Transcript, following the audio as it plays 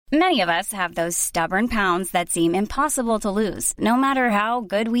Many of us have those stubborn pounds that seem impossible to lose, no matter how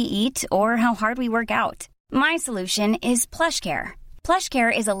good we eat or how hard we work out. My solution is PlushCare.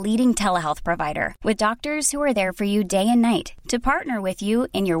 PlushCare is a leading telehealth provider with doctors who are there for you day and night to partner with you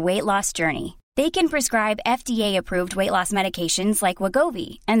in your weight loss journey. They can prescribe FDA-approved weight loss medications like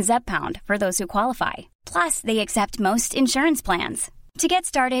Wegovy and Zepbound for those who qualify. Plus, they accept most insurance plans. To get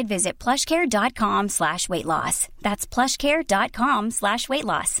started, visit plushcare.com/weightloss. That's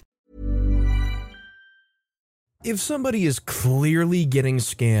plushcare.com/weightloss. If somebody is clearly getting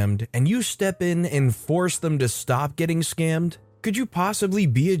scammed and you step in and force them to stop getting scammed, could you possibly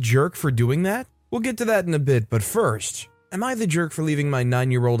be a jerk for doing that? We'll get to that in a bit, but first, am I the jerk for leaving my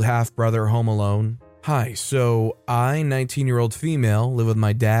 9-year-old half-brother home alone? Hi, so I, 19-year-old female, live with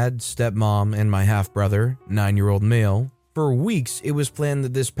my dad, stepmom, and my half-brother, 9-year-old male. For weeks, it was planned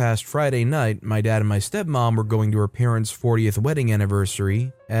that this past Friday night, my dad and my stepmom were going to her parents' 40th wedding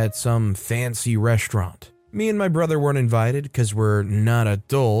anniversary at some fancy restaurant. Me and my brother weren't invited because we're not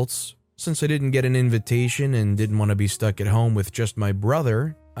adults. Since I didn't get an invitation and didn't want to be stuck at home with just my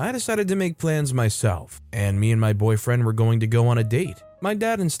brother, I decided to make plans myself, and me and my boyfriend were going to go on a date. My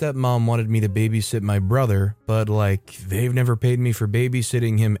dad and stepmom wanted me to babysit my brother, but they've never paid me for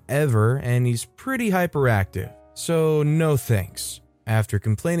babysitting him ever, and he's pretty hyperactive. So no thanks. After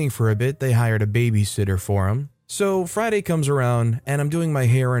complaining for a bit, they hired a babysitter for him. So Friday comes around, and I'm doing my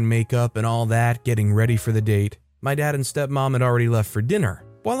hair and makeup and all that, getting ready for the date. My dad and stepmom had already left for dinner.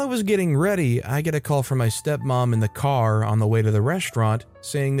 While I was getting ready, I get a call from my stepmom in the car on the way to the restaurant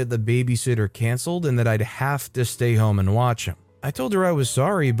saying that the babysitter canceled and that I'd have to stay home and watch him. I told her I was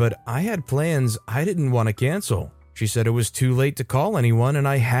sorry, but I had plans I didn't want to cancel. She said it was too late to call anyone and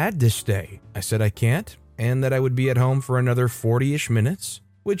I had to stay. I said I can't, and that I would be at home for another 40-ish minutes,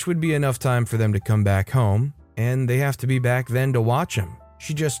 which would be enough time for them to come back home, and they have to be back then to watch him.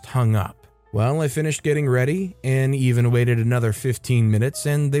 She just hung up. Well, I finished getting ready and even waited another 15 minutes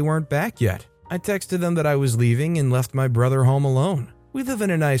and they weren't back yet. I texted them that I was leaving and left my brother home alone. We live in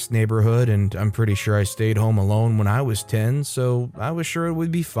a nice neighborhood and I'm pretty sure I stayed home alone when I was 10, so I was sure it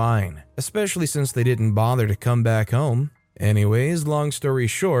would be fine, especially since they didn't bother to come back home. Anyways, long story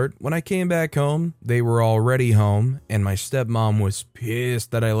short, when I came back home, they were already home and my stepmom was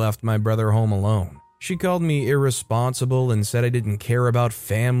pissed that I left my brother home alone. She called me irresponsible and said I didn't care about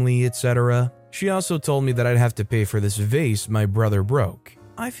family, etc. She also told me that I'd have to pay for this vase my brother broke.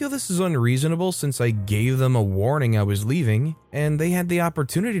 I feel this is unreasonable since I gave them a warning I was leaving, and they had the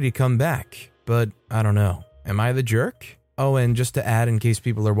opportunity to come back. But I don't know. Am I the jerk? Oh, and just to add in case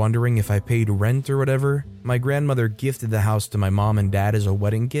people are wondering if I paid rent or whatever, my grandmother gifted the house to my mom and dad as a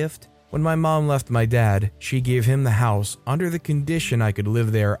wedding gift. When my mom left my dad, she gave him the house under the condition I could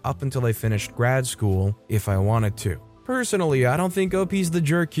live there up until I finished grad school if I wanted to. Personally, I don't think OP's the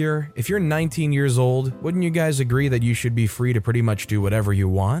jerk here. If you're 19 years old, wouldn't you guys agree that you should be free to pretty much do whatever you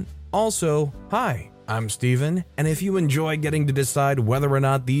want? Also, hi, I'm Steven, and if you enjoy getting to decide whether or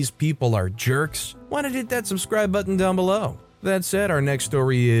not these people are jerks, why not hit that subscribe button down below? That said, our next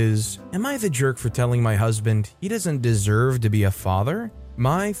story is, am I the jerk for telling my husband he doesn't deserve to be a father?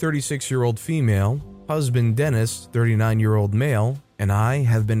 My 36-year-old female, husband Dennis, 39-year-old male, and I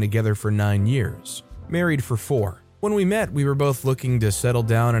have been together for 9 years, married for 4. When we met, we were both looking to settle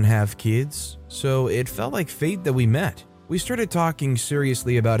down and have kids, so it felt like fate that we met. We started talking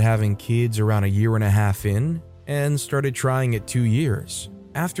seriously about having kids around a year and a half in, and started trying at 2 years.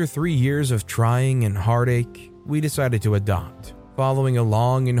 After 3 years of trying and heartache, we decided to adopt. Following a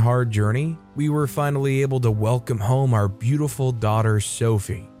long and hard journey, we were finally able to welcome home our beautiful daughter,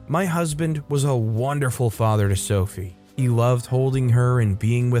 Sophie. My husband was a wonderful father to Sophie. He loved holding her and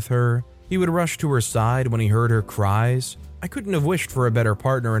being with her. He would rush to her side when he heard her cries. I couldn't have wished for a better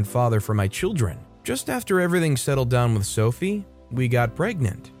partner and father for my children. Just after everything settled down with Sophie, we got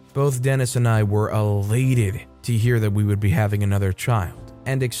pregnant. Both Dennis and I were elated to hear that we would be having another child,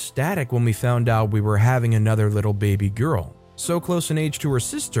 and ecstatic when we found out we were having another little baby girl, so close in age to her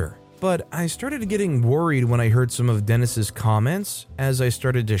sister. But I started getting worried when I heard some of Dennis's comments as I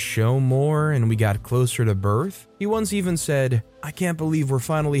started to show more and we got closer to birth. He once even said, "I can't believe we're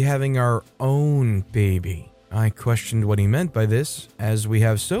finally having our own baby." I questioned what he meant by this, as we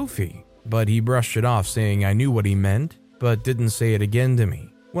have Sophie, but he brushed it off saying I knew what he meant, but didn't say it again to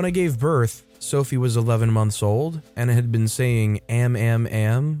me. When I gave birth, Sophie was 11 months old and had been saying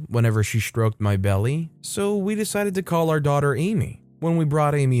am whenever she stroked my belly, so we decided to call our daughter Amy. When we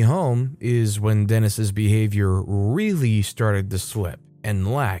brought Amy home is when Dennis's behavior really started to slip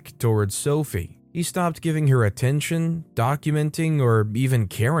and lack towards Sophie. He stopped giving her attention, documenting, or even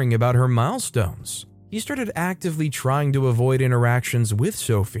caring about her milestones. he started actively trying to avoid interactions with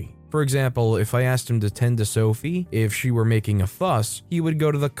Sophie. For example, if I asked him to tend to Sophie, if she were making a fuss, he would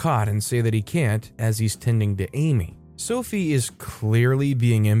go to the cot and say that he can't as he's tending to Amy. Sophie is clearly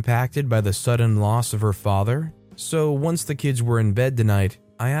being impacted by the sudden loss of her father, so once the kids were in bed tonight,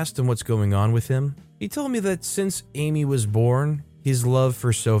 I asked him what's going on with him. He told me that since Amy was born, his love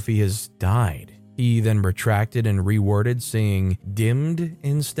for Sophie has died. He then retracted and reworded, saying dimmed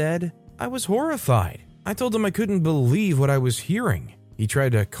instead. I was horrified. I told him I couldn't believe what I was hearing. He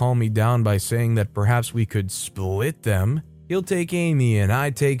tried to calm me down by saying that perhaps we could split them. He'll take Amy and I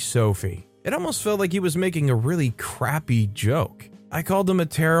take Sophie. It almost felt like he was making a really crappy joke. I called him a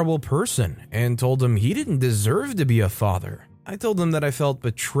terrible person and told him he didn't deserve to be a father. I told him that I felt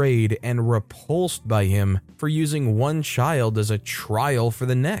betrayed and repulsed by him for using one child as a trial for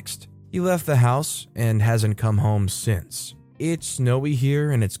the next. He left the house and hasn't come home since. It's snowy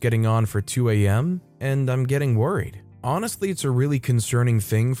here and it's getting on for 2 a.m. and I'm getting worried. Honestly, it's a really concerning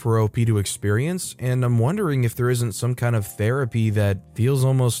thing for OP to experience, and I'm wondering if there isn't some kind of therapy that feels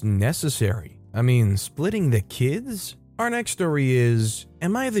almost necessary. I mean, splitting the kids? Our next story is,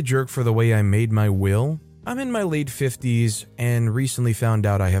 am I the jerk for the way I made my will? I'm in my late 50s and recently found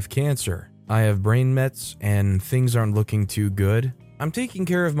out I have cancer. I have brain mets and things aren't looking too good. I'm taking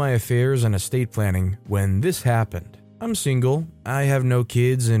care of my affairs and estate planning when this happened. I'm single, I have no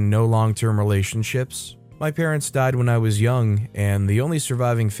kids and no long-term relationships. My parents died when I was young, and the only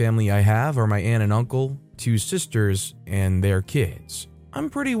surviving family I have are my aunt and uncle, 2 sisters, and their kids. I'm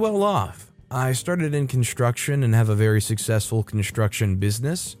pretty well off. I started in construction and have a very successful construction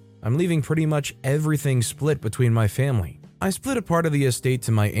business. I'm leaving pretty much everything split between my family. I split a part of the estate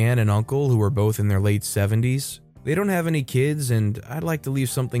to my aunt and uncle who are both in their late 70s. They don't have any kids, and I'd like to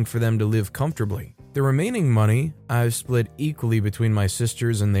leave something for them to live comfortably. The remaining money, I've split equally between my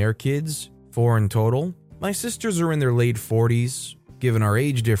sisters and their kids, 4 in total. My sisters are in their late 40s. Given our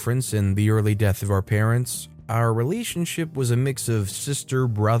age difference and the early death of our parents, our relationship was a mix of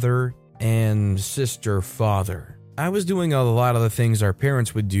sister-brother and sister-father. I was doing a lot of the things our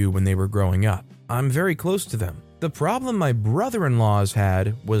parents would do when they were growing up. I'm very close to them. The problem my brother-in-laws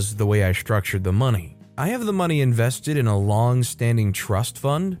had was the way I structured the money. I have the money invested in a long-standing trust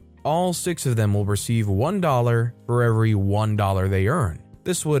fund. All 6 of them will receive $1 for every $1 they earn.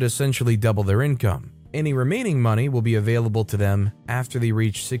 This would essentially double their income. Any remaining money will be available to them after they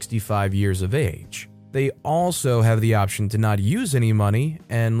reach 65 years of age. They also have the option to not use any money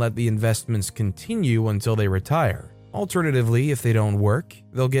and let the investments continue until they retire. Alternatively, if they don't work,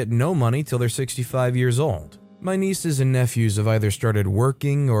 they'll get no money till they're 65 years old. My nieces and nephews have either started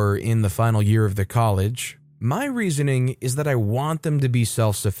working or in the final year of the college. My reasoning is that I want them to be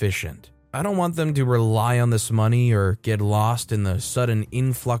self-sufficient. I don't want them to rely on this money or get lost in the sudden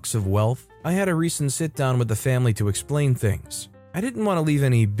influx of wealth. I had a recent sit-down with the family to explain things. I didn't want to leave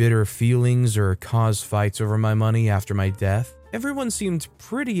any bitter feelings or cause fights over my money after my death. Everyone seemed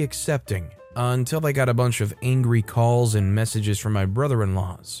pretty accepting until I got a bunch of angry calls and messages from my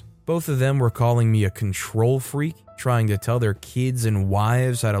brother-in-laws. Both of them were calling me a control freak, trying to tell their kids and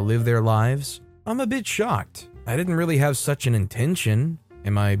wives how to live their lives. I'm a bit shocked. I didn't really have such an intention.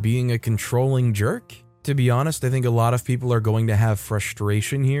 Am I being a controlling jerk? To be honest, I think a lot of people are going to have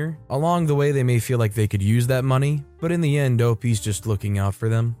frustration here. Along the way, they may feel like they could use that money, but in the end, OP's just looking out for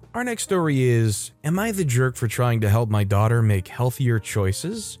them. Our next story is, am I the jerk for trying to help my daughter make healthier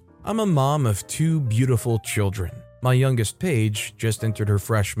choices? I'm a mom of 2 beautiful children. My youngest, Paige, just entered her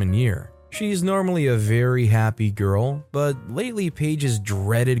freshman year. She's normally a very happy girl, but lately Paige has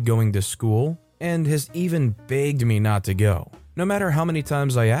dreaded going to school and has even begged me not to go. No matter how many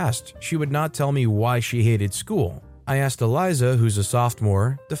times I asked, she would not tell me why she hated school. I asked Eliza, who's a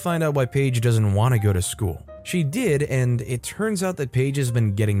sophomore, to find out why Paige doesn't want to go to school. She did, and it turns out that Paige has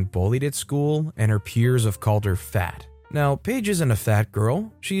been getting bullied at school, and her peers have called her fat. Now, Paige isn't a fat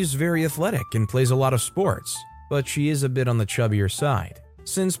girl. She's very athletic and plays a lot of sports, but she is a bit on the chubbier side.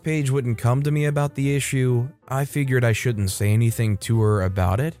 Since Paige wouldn't come to me about the issue, I figured I shouldn't say anything to her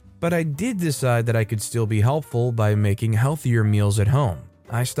about it. But I did decide that I could still be helpful by making healthier meals at home.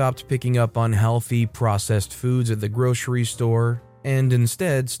 I stopped picking up on healthy, processed foods at the grocery store and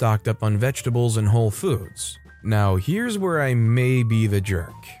instead stocked up on vegetables and whole foods. Now, here's where I may be the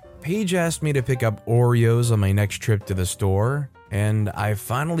jerk. Paige asked me to pick up Oreos on my next trip to the store, and I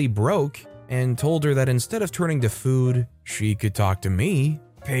finally broke and told her that instead of turning to food, she could talk to me.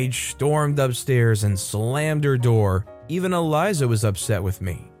 Paige stormed upstairs and slammed her door. Even Eliza was upset with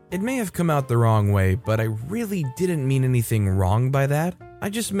me. It may have come out the wrong way, but I really didn't mean anything wrong by that. I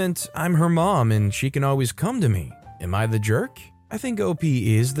just meant I'm her mom and she can always come to me. Am I the jerk? I think OP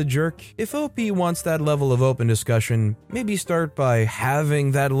is the jerk. If OP wants that level of open discussion, maybe start by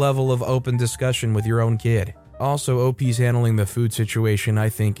having that level of open discussion with your own kid. Also, OP's handling the food situation, I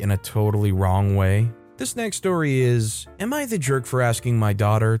think, in a totally wrong way. This next story is, am I the jerk for asking my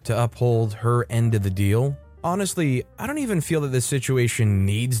daughter to uphold her end of the deal? Honestly, I don't even feel that this situation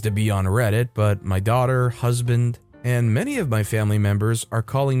needs to be on Reddit, but my daughter, husband, and many of my family members are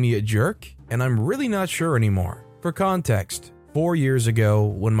calling me a jerk, and I'm really not sure anymore. For context, 4 years ago,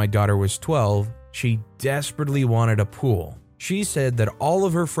 when my daughter was 12, she desperately wanted a pool. She said that all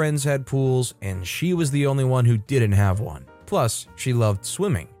of her friends had pools and she was the only one who didn't have one. Plus, she loved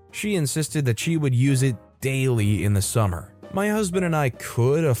swimming. She insisted that she would use it daily in the summer. My husband and I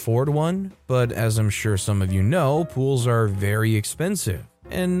could afford one, but as I'm sure some of you know, pools are very expensive,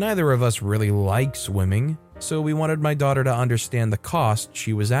 and neither of us really like swimming, so we wanted my daughter to understand the cost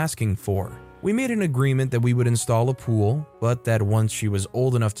she was asking for. We made an agreement that we would install a pool, but that once she was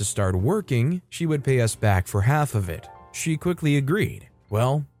old enough to start working, she would pay us back for half of it. She quickly agreed.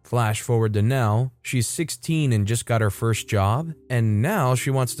 Well, flash forward to now, she's 16 and just got her first job, and now she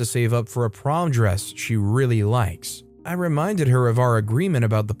wants to save up for a prom dress she really likes. I reminded her of our agreement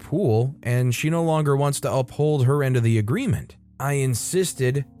about the pool, and she no longer wants to uphold her end of the agreement. I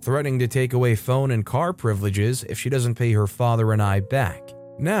insisted, threatening to take away phone and car privileges if she doesn't pay her father and I back.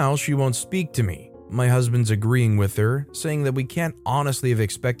 Now she won't speak to me. My husband's agreeing with her, saying that we can't honestly have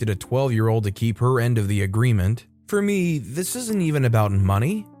expected a 12-year-old to keep her end of the agreement. For me, this isn't even about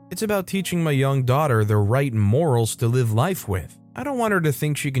money. It's about teaching my young daughter the right morals to live life with. I don't want her to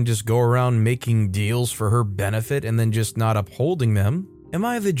think she can just go around making deals for her benefit and then just not upholding them. Am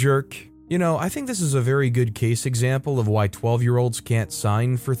I the jerk? You know, I think this is a very good case example of why 12-year-olds can't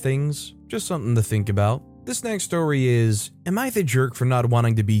sign for things. Just something to think about. This next story is, am I the jerk for not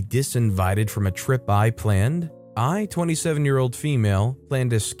wanting to be disinvited from a trip I planned? I, 27-year-old female,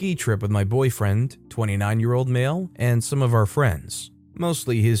 planned a ski trip with my boyfriend, 29-year-old male, and some of our friends,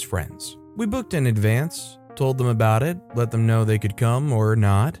 mostly his friends. We booked in advance, told them about it, let them know they could come or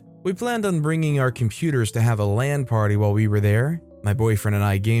not. We planned on bringing our computers to have a LAN party while we were there. My boyfriend and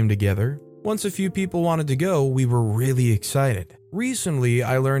I gamed together. Once a few people wanted to go, we were really excited. Recently,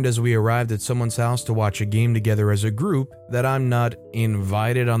 I learned as we arrived at someone's house to watch a game together as a group that I'm not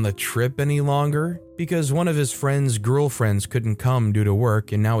invited on the trip any longer because one of his friend's girlfriends couldn't come due to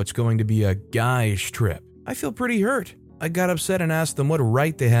work and now it's going to be a guy's trip. I feel pretty hurt. I got upset and asked them what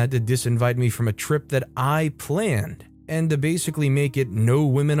right they had to disinvite me from a trip that I planned and to basically make it no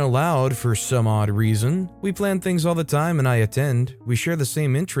women allowed for some odd reason. We plan things all the time and I attend. We share the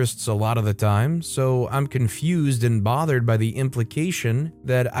same interests a lot of the time, so I'm confused and bothered by the implication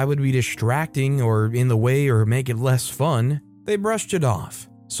that I would be distracting or in the way or make it less fun. They brushed it off,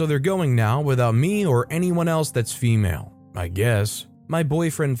 so they're going now without me or anyone else that's female, I guess. My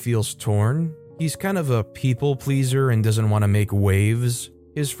boyfriend feels torn. He's kind of a people pleaser and doesn't want to make waves.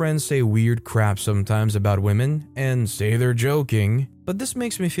 His friends say weird crap sometimes about women and say they're joking, but this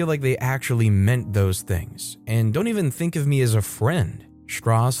makes me feel like they actually meant those things and don't even think of me as a friend.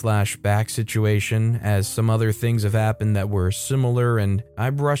 Straw/back situation, as some other things have happened that were similar and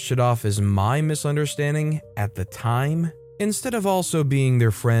I brushed it off as my misunderstanding at the time. Instead of also being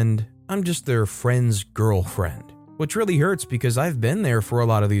their friend, I'm just their friend's girlfriend, which really hurts because I've been there for a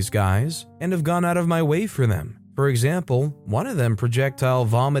lot of these guys and have gone out of my way for them. For example, one of them projectile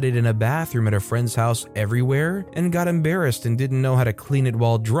vomited in a bathroom at a friend's house everywhere and got embarrassed and didn't know how to clean it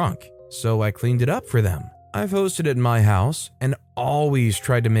while drunk, so I cleaned it up for them. I've hosted at my house and always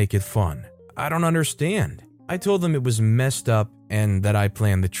tried to make it fun. I don't understand. I told them it was messed up and that I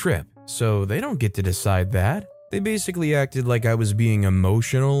planned the trip, so they don't get to decide that. They basically acted like I was being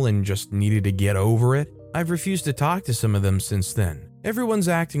emotional and just needed to get over it. I've refused to talk to some of them since then. Everyone's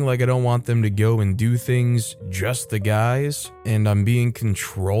acting like I don't want them to go and do things, just the guys, and I'm being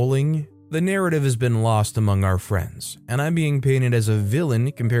controlling. The narrative has been lost among our friends, and I'm being painted as a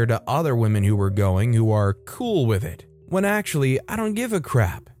villain compared to other women who were going who are cool with it. When actually, I don't give a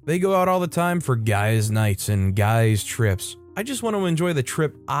crap. They go out all the time for guys' nights and guys' trips. I just want to enjoy the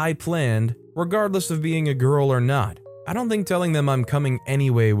trip I planned, regardless of being a girl or not. I don't think telling them I'm coming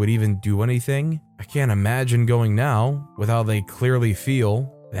anyway would even do anything. I can't imagine going now, with how they clearly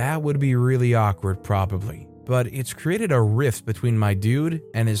feel. That would be really awkward probably. But it's created a rift between my dude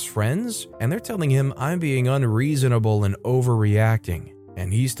and his friends, and they're telling him I'm being unreasonable and overreacting.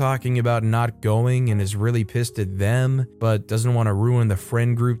 And he's talking about not going and is really pissed at them, but doesn't want to ruin the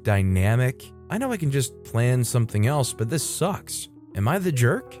friend group dynamic. I know I can just plan something else, but this sucks. Am I the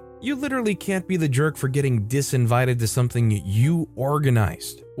jerk? You literally can't be the jerk for getting disinvited to something you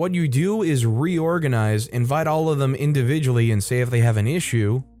organized. What you do is reorganize, invite all of them individually, and say if they have an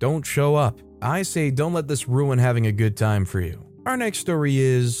issue, don't show up. I say don't let this ruin having a good time for you. Our next story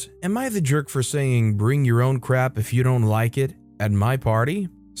is, am I the jerk for saying bring your own crap if you don't like it at my party?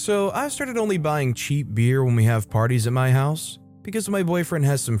 So I started only buying cheap beer when we have parties at my house. Because my boyfriend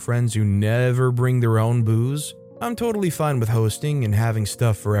has some friends who never bring their own booze, I'm totally fine with hosting and having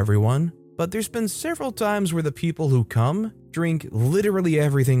stuff for everyone, but there's been several times where the people who come drink literally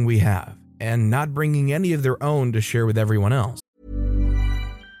everything we have, and not bringing any of their own to share with everyone else.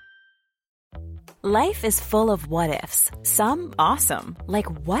 Life is full of what-ifs, some awesome,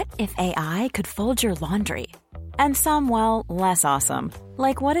 like what if AI could fold your laundry? And some, well, less awesome,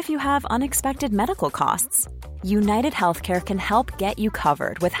 like what if you have unexpected medical costs? United Healthcare can help get you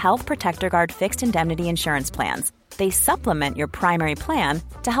covered with Health Protector Guard fixed indemnity insurance plans. They supplement your primary plan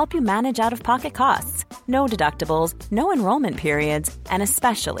to help you manage out-of-pocket costs. No deductibles, no enrollment periods, and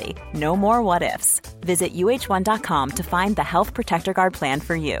especially no more what-ifs. Visit uh1.com to find the Health Protector Guard plan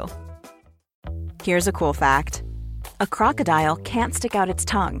for you. Here's a cool fact. A crocodile can't stick out its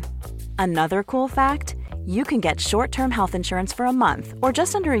tongue. Another cool fact, you can get short-term health insurance for a month or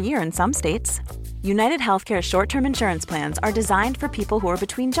just under a year in some states. United Healthcare short-term insurance plans are designed for people who are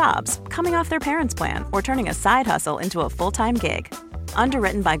between jobs, coming off their parents' plan, or turning a side hustle into a full-time gig.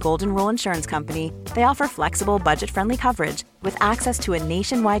 Underwritten by Golden Rule Insurance Company, they offer flexible, budget-friendly coverage with access to a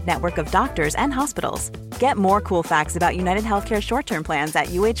nationwide network of doctors and hospitals. Get more cool facts about United Healthcare short-term plans at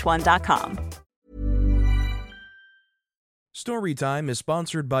uh1.com. Storytime is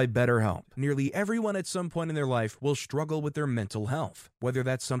sponsored by BetterHelp. Nearly everyone at some point in their life will struggle with their mental health, whether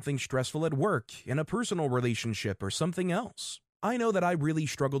that's something stressful at work, in a personal relationship, or something else. I know that I really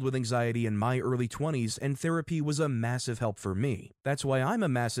struggled with anxiety in my early 20s, and therapy was a massive help for me. That's why I'm a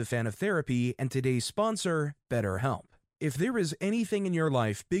massive fan of therapy and today's sponsor, BetterHelp. If there is anything in your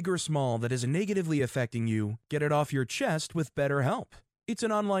life, big or small, that is negatively affecting you, get it off your chest with BetterHelp. It's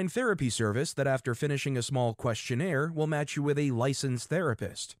an online therapy service that, after finishing a small questionnaire, will match you with a licensed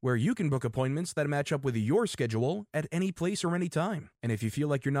therapist, where you can book appointments that match up with your schedule at any place or any time. And if you feel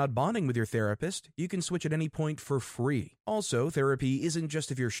like you're not bonding with your therapist, you can switch at any point for free. Also, therapy isn't just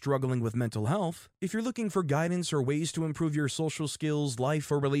if you're struggling with mental health. If you're looking for guidance or ways to improve your social skills,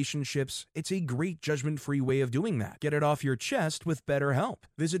 life, or relationships, it's a great judgment-free way of doing that. Get it off your chest with BetterHelp.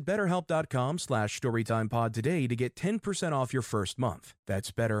 Visit BetterHelp.com/StorytimePod today to get 10% off your first month.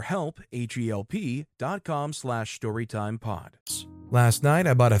 That's BetterHelp, HELP.com/StorytimePod. Last night,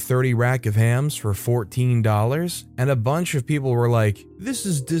 I bought a 30 rack of hams for $14, and a bunch of people were like, "This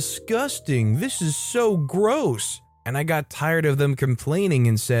is disgusting. This is so gross." And I got tired of them complaining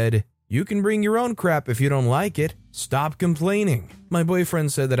and said, "You can bring your own crap if you don't like it. Stop complaining." My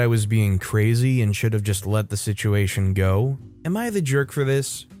boyfriend said that I was being crazy and should have just let the situation go. Am I the jerk for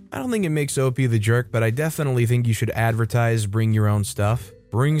this? I don't think it makes OP the jerk, but I definitely think you should advertise bring your own stuff.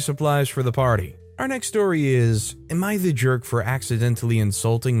 Bring supplies for the party. Our next story is, am I the jerk for accidentally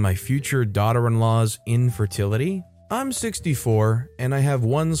insulting my future daughter-in-law's infertility? I'm 64, and I have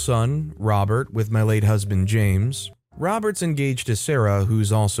one son, Robert, with my late husband, James. Robert's engaged to Sarah,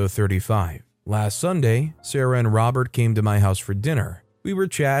 who's also 35. Last Sunday, Sarah and Robert came to my house for dinner. We were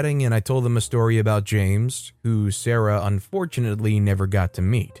chatting, and I told them a story about James, who Sarah unfortunately never got to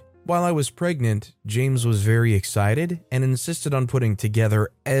meet. While I was pregnant, James was very excited and insisted on putting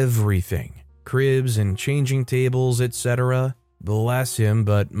together everything. Cribs and changing tables, etc. Bless him,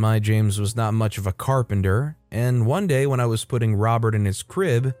 but my James was not much of a carpenter, and one day when I was putting Robert in his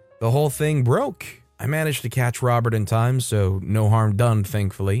crib, the whole thing broke. I managed to catch Robert in time, so no harm done,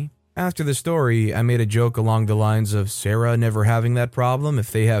 thankfully. After the story, I made a joke along the lines of Sarah never having that problem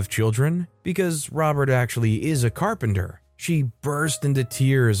if they have children, because Robert actually is a carpenter. She burst into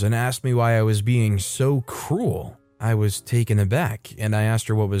tears and asked me why I was being so cruel. I was taken aback, and I asked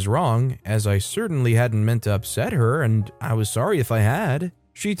her what was wrong, as I certainly hadn't meant to upset her, and I was sorry if I had.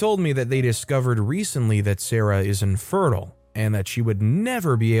 She told me that they discovered recently that Sarah is infertile, and that she would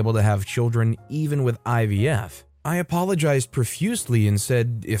never be able to have children even with IVF. I apologized profusely and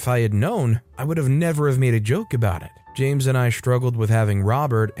said if I had known, I would have never have made a joke about it. James and I struggled with having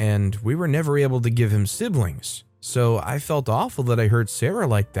Robert, and we were never able to give him siblings, so I felt awful that I hurt Sarah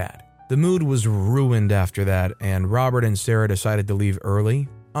like that. The mood was ruined after that, and Robert and Sarah decided to leave early.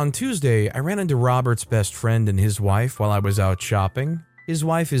 On Tuesday, I ran into Robert's best friend and his wife while I was out shopping. His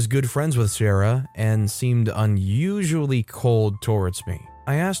wife is good friends with Sarah and seemed unusually cold towards me.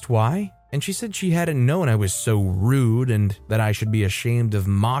 I asked why, and she said she hadn't known I was so rude and that I should be ashamed of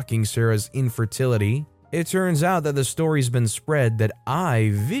mocking Sarah's infertility. It turns out that the story's been spread that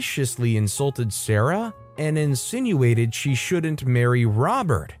I viciously insulted Sarah and insinuated she shouldn't marry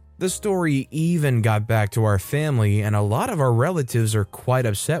Robert. The story even got back to our family, and a lot of our relatives are quite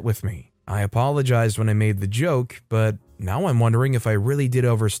upset with me. I apologized when I made the joke, but now I'm wondering if I really did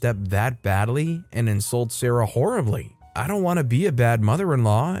overstep that badly and insult Sarah horribly. I don't want to be a bad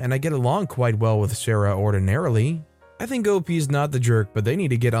mother-in-law, and I get along quite well with Sarah ordinarily. I think OP's not the jerk, but they need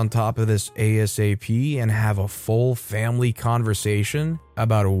to get on top of this ASAP and have a full family conversation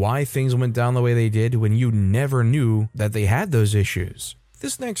about why things went down the way they did when you never knew that they had those issues.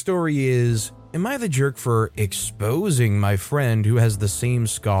 This next story is, am I the jerk for exposing my friend who has the same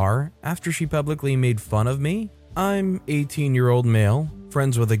scar after she publicly made fun of me? I'm 18-year-old male,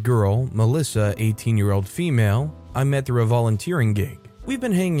 friends with a girl, Melissa, 18-year-old female, I met through a volunteering gig. We've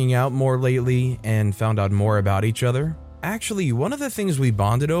been hanging out more lately and found out more about each other. Actually, one of the things we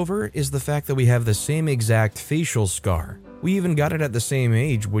bonded over is the fact that we have the same exact facial scar. We even got it at the same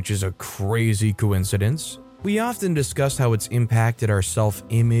age, which is a crazy coincidence. We often discussed how it's impacted our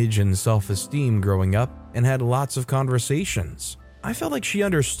self-image and self-esteem growing up and had lots of conversations. I felt like she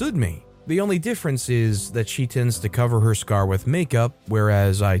understood me. The only difference is that she tends to cover her scar with makeup,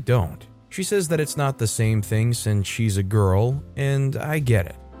 whereas I don't. She says that it's not the same thing since she's a girl, and I get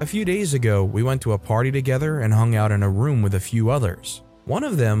it. A few days ago, we went to a party together and hung out in a room with a few others. One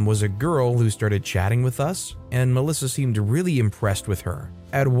of them was a girl who started chatting with us, and Melissa seemed really impressed with her.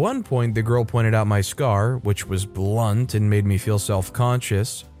 At one point, the girl pointed out my scar, which was blunt and made me feel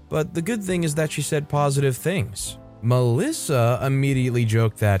self-conscious, but the good thing is that she said positive things. Melissa immediately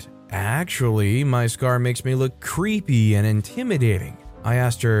joked that, actually, my scar makes me look creepy and intimidating. I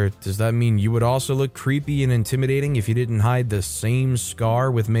asked her, does that mean you would also look creepy and intimidating if you didn't hide the same scar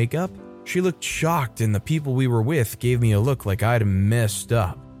with makeup? She looked shocked, and the people we were with gave me a look like I'd messed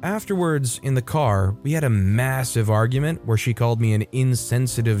up. Afterwards, in the car, we had a massive argument where she called me an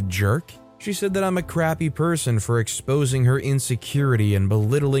insensitive jerk. She said that I'm a crappy person for exposing her insecurity and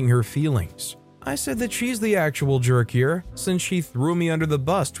belittling her feelings. I said that she's the actual jerk here, since she threw me under the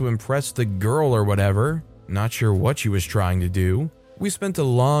bus to impress the girl or whatever. Not sure what she was trying to do. We spent a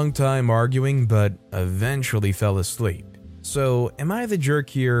long time arguing, but eventually fell asleep. So, am I the jerk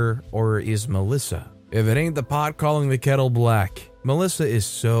here, or is Melissa? If it ain't the pot calling the kettle black, Melissa is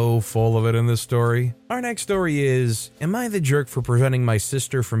so full of it in this story. Our next story is, am I the jerk for preventing my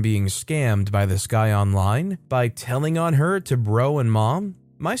sister from being scammed by this guy online by telling on her to bro and mom?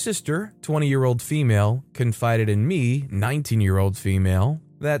 My sister, 20-year-old female, confided in me, 19-year-old female,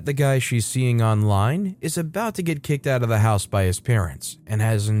 that the guy she's seeing online is about to get kicked out of the house by his parents and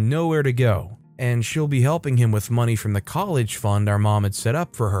has nowhere to go, and she'll be helping him with money from the college fund our mom had set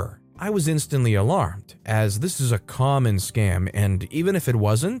up for her. I was instantly alarmed, as this is a common scam, and even if it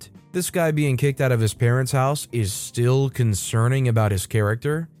wasn't, this guy being kicked out of his parents' house is still concerning about his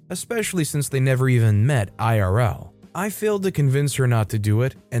character, especially since they never even met IRL. I failed to convince her not to do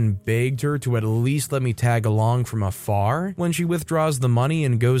it and begged her to at least let me tag along from afar when she withdraws the money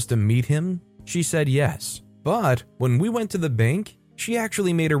and goes to meet him. She said yes. But when we went to the bank, she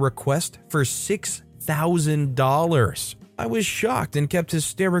actually made a request for $6,000. I was shocked and kept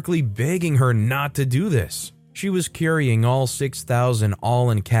hysterically begging her not to do this. She was carrying all $6,000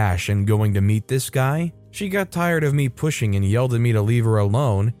 all in cash and going to meet this guy. She got tired of me pushing and yelled at me to leave her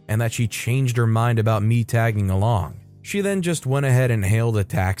alone and that she changed her mind about me tagging along. She then just went ahead and hailed a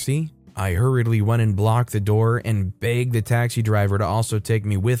taxi. I hurriedly went and blocked the door and begged the taxi driver to also take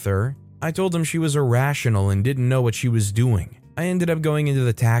me with her. I told him she was irrational and didn't know what she was doing. I ended up going into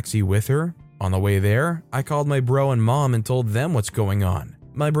the taxi with her. On the way there, I called my bro and mom and told them what's going on.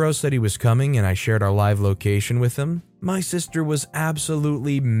 My bro said he was coming and I shared our live location with him. My sister was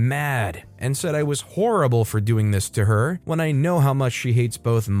absolutely mad and said I was horrible for doing this to her when I know how much she hates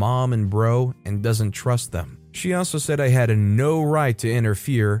both mom and bro and doesn't trust them. She also said I had no right to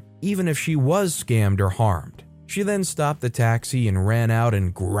interfere even if she was scammed or harmed. She then stopped the taxi and ran out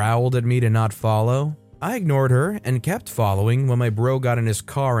and growled at me to not follow. I ignored her and kept following when my bro got in his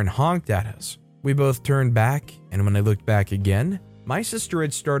car and honked at us. We both turned back, and when I looked back again, my sister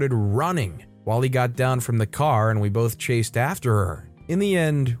had started running while he got down from the car and we both chased after her. In the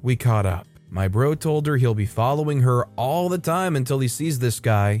end, we caught up. My bro told her he'll be following her all the time until he sees this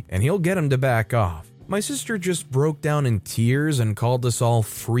guy and he'll get him to back off. My sister just broke down in tears and called us all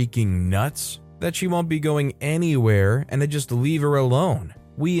freaking nuts, that she won't be going anywhere and to just leave her alone.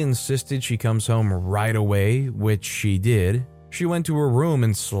 We insisted she comes home right away, which she did. She went to her room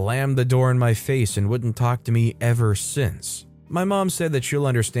and slammed the door in my face and wouldn't talk to me ever since. My mom said that she'll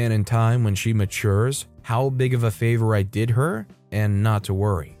understand in time when she matures how big of a favor I did her and not to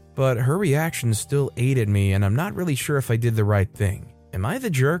worry. but her reaction still ate at me and I'm not really sure if I did the right thing. Am I the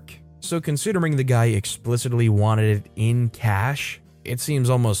jerk? So considering the guy explicitly wanted it in cash, it seems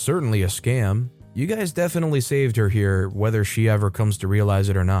almost certainly a scam. You guys definitely saved her here, whether she ever comes to realize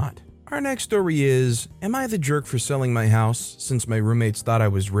it or not. Our next story is, am I the jerk for selling my house since my roommates thought I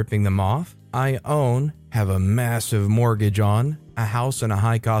was ripping them off? I have a massive mortgage on, a house in a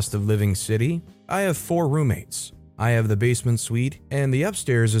high cost of living city. I have 4 roommates. I have the basement suite, and the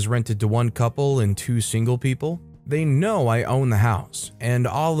upstairs is rented to 1 couple and 2 single people. They know I own the house, and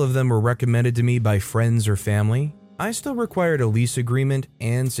all of them were recommended to me by friends or family. I still required a lease agreement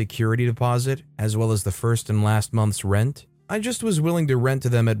and security deposit, as well as the first and last month's rent. I just was willing to rent to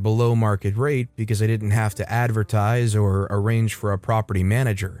them at below market rate because I didn't have to advertise or arrange for a property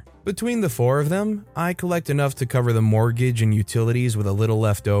manager. Between the 4 of them, I collect enough to cover the mortgage and utilities with a little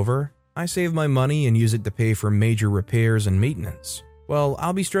left over. I save my money and use it to pay for major repairs and maintenance. Well,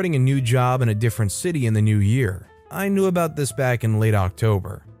 I'll be starting a new job in a different city in the new year. I knew about this back in late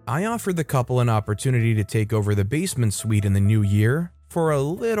October. I offered the couple an opportunity to take over the basement suite in the new year for a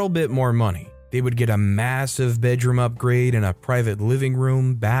little bit more money. They would get a massive bedroom upgrade and a private living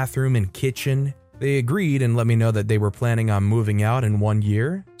room, bathroom, and kitchen. They agreed and let me know that they were planning on moving out in 1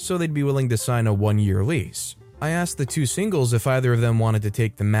 year, so they'd be willing to sign a 1-year lease. I asked the 2 singles if either of them wanted to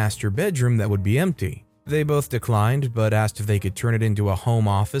take the master bedroom that would be empty. They both declined, but asked if they could turn it into a home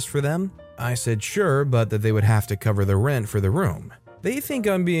office for them. I said sure, but that they would have to cover the rent for the room. They think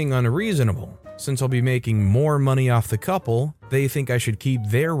I'm being unreasonable. Since I'll be making more money off the couple, they think I should keep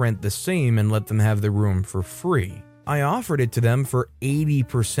their rent the same and let them have the room for free. I offered it to them for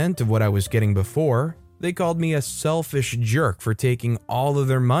 80% of what I was getting before. They called me a selfish jerk for taking all of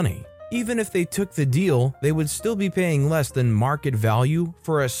their money. Even if they took the deal, they would still be paying less than market value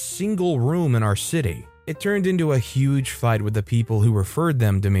for a single room in our city. It turned into a huge fight with the people who referred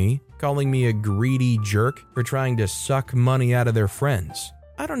them to me, calling me a greedy jerk for trying to suck money out of their friends.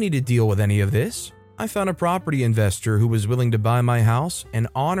 I don't need to deal with any of this. I found a property investor who was willing to buy my house and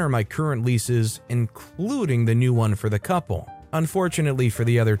honor my current leases, including the new one for the couple. Unfortunately for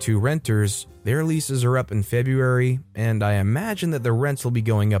the other 2 renters, their leases are up in February, and I imagine that the rents will be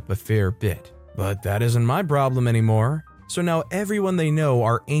going up a fair bit. But that isn't my problem anymore. So now everyone they know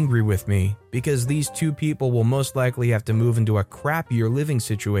are angry with me because these 2 people will most likely have to move into a crappier living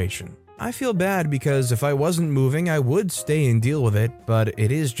situation. I feel bad because if I wasn't moving, I would stay and deal with it, but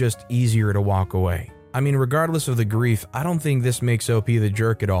it is just easier to walk away. I mean, regardless of the grief, I don't think this makes OP the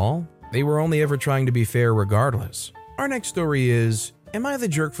jerk at all. They were only ever trying to be fair regardless. Our next story is, am I the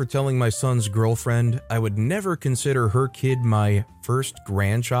jerk for telling my son's girlfriend I would never consider her kid my first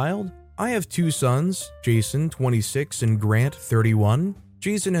grandchild? I have 2 sons, Jason, 26, and Grant, 31.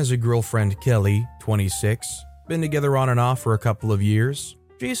 Jason has a girlfriend, Kelly, 26. Been together on and off for a couple of years.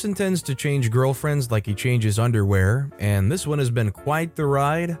 Jason tends to change girlfriends like he changes underwear, and this one has been quite the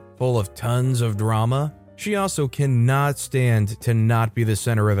ride, full of tons of drama. She also cannot stand to not be the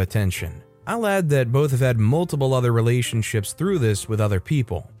center of attention. I'll add that both have had multiple other relationships through this with other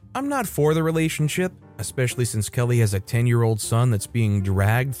people. I'm not for the relationship, especially since Kelly has a 10-year-old son that's being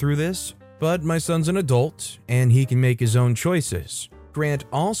dragged through this, but my son's an adult, and he can make his own choices. Grant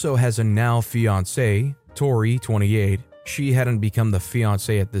also has a now fiancée, Tori, 28. She hadn't become the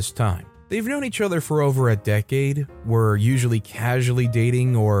fiancé at this time. They've known each other for over a decade, were usually casually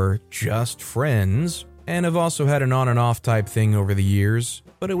dating or just friends, and have also had an on and off type thing over the years,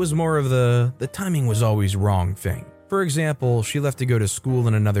 but it was more of the timing was always wrong thing. For example, she left to go to school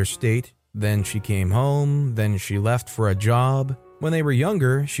in another state, then she came home, then she left for a job. When they were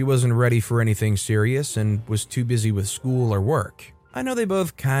younger, she wasn't ready for anything serious and was too busy with school or work. I know they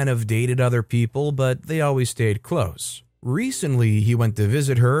both kind of dated other people, but they always stayed close. Recently, he went to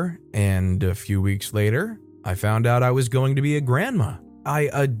visit her, and a few weeks later, I found out I was going to be a grandma. I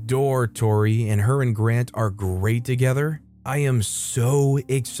adore Tori, and her and Grant are great together. I am so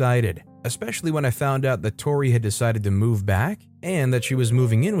excited, especially when I found out that Tori had decided to move back and that she was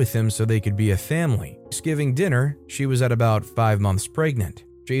moving in with him so they could be a family. Thanksgiving dinner, she was at about 5 months pregnant.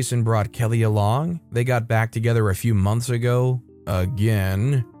 Jason brought Kelly along. They got back together a few months ago.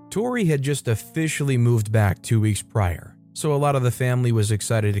 Again. Tori had just officially moved back 2 weeks prior, so a lot of the family was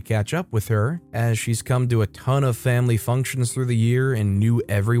excited to catch up with her, as she's come to a ton of family functions through the year and knew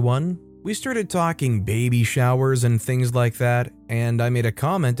everyone. We started talking baby showers and things like that, and I made a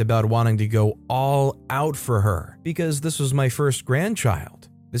comment about wanting to go all out for her, because this was my first grandchild.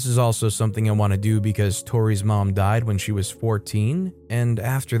 This is also something I want to do because Tori's mom died when she was 14, and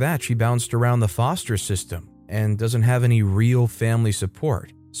after that she bounced around the foster system and doesn't have any real family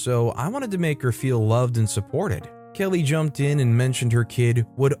support. So I wanted to make her feel loved and supported. Kelly jumped in and mentioned her kid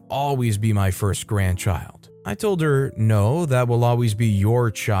would always be my first grandchild. I told her, no, that will always be your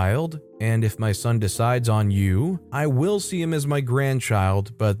child, and if my son decides on you, I will see him as my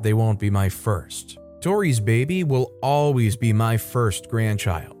grandchild, but they won't be my first. Tori's baby will always be my first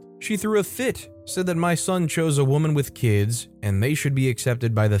grandchild. She threw a fit, said that my son chose a woman with kids and they should be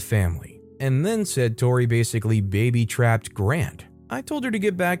accepted by the family, and then said Tori basically baby-trapped Grant. I told her to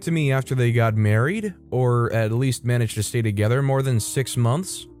get back to me after they got married, or at least managed to stay together more than 6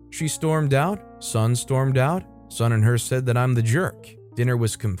 months. She stormed out, son stormed out, son and her said that I'm the jerk. Dinner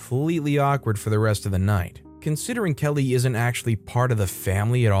was completely awkward for the rest of the night. Considering Kelly isn't actually part of the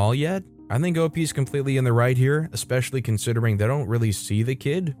family at all yet, I think OP's completely in the right here, especially considering they don't really see the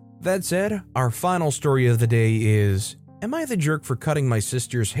kid. That said, our final story of the day is, am I the jerk for cutting my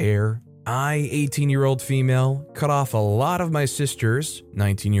sister's hair? I, 18-year-old female, cut off a lot of my sister's,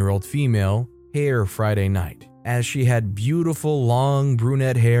 19-year-old female, hair Friday night, as she had beautiful long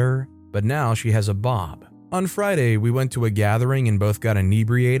brunette hair, but now she has a bob. On Friday, we went to a gathering and both got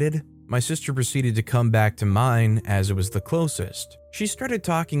inebriated. My sister proceeded to come back to mine as it was the closest. She started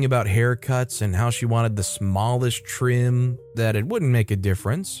talking about haircuts and how she wanted the smallest trim, that it wouldn't make a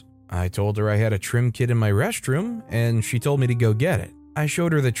difference. I told her I had a trim kit in my restroom, and she told me to go get it. I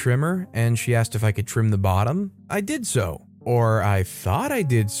showed her the trimmer, and she asked if I could trim the bottom. I did so, or I thought I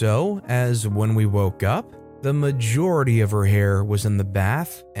did so, as when we woke up, the majority of her hair was in the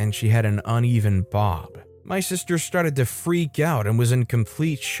bath, and she had an uneven bob. My sister started to freak out and was in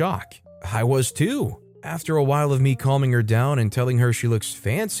complete shock. I was too. After a while of me calming her down and telling her she looks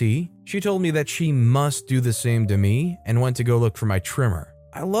fancy, she told me that she must do the same to me and went to go look for my trimmer.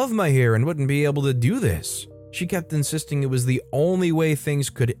 I love my hair and wouldn't be able to do this. She kept insisting it was the only way things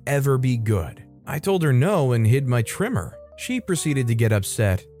could ever be good. I told her no and hid my trimmer. She proceeded to get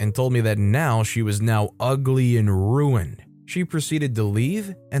upset and told me that now she was now ugly and ruined. She proceeded to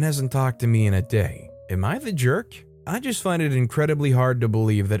leave and hasn't talked to me in a day. Am I the jerk? I just find it incredibly hard to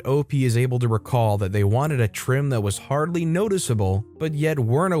believe that OP is able to recall that they wanted a trim that was hardly noticeable, but yet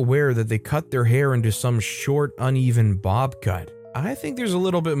weren't aware that they cut their hair into some short, uneven bob cut. I think there's a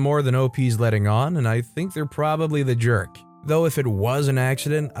little bit more than OP's letting on, and I think they're probably the jerk. Though if it was an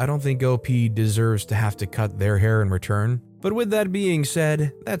accident, I don't think OP deserves to have to cut their hair in return. But with that being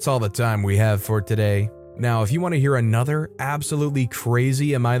said, that's all the time we have for today. Now, if you want to hear another absolutely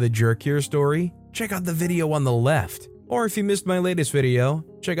crazy Am I the Jerk Here story, check out the video on the left. Or if you missed my latest video,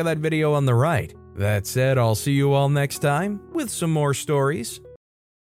 check out that video on the right. That said, I'll see you all next time with some more stories.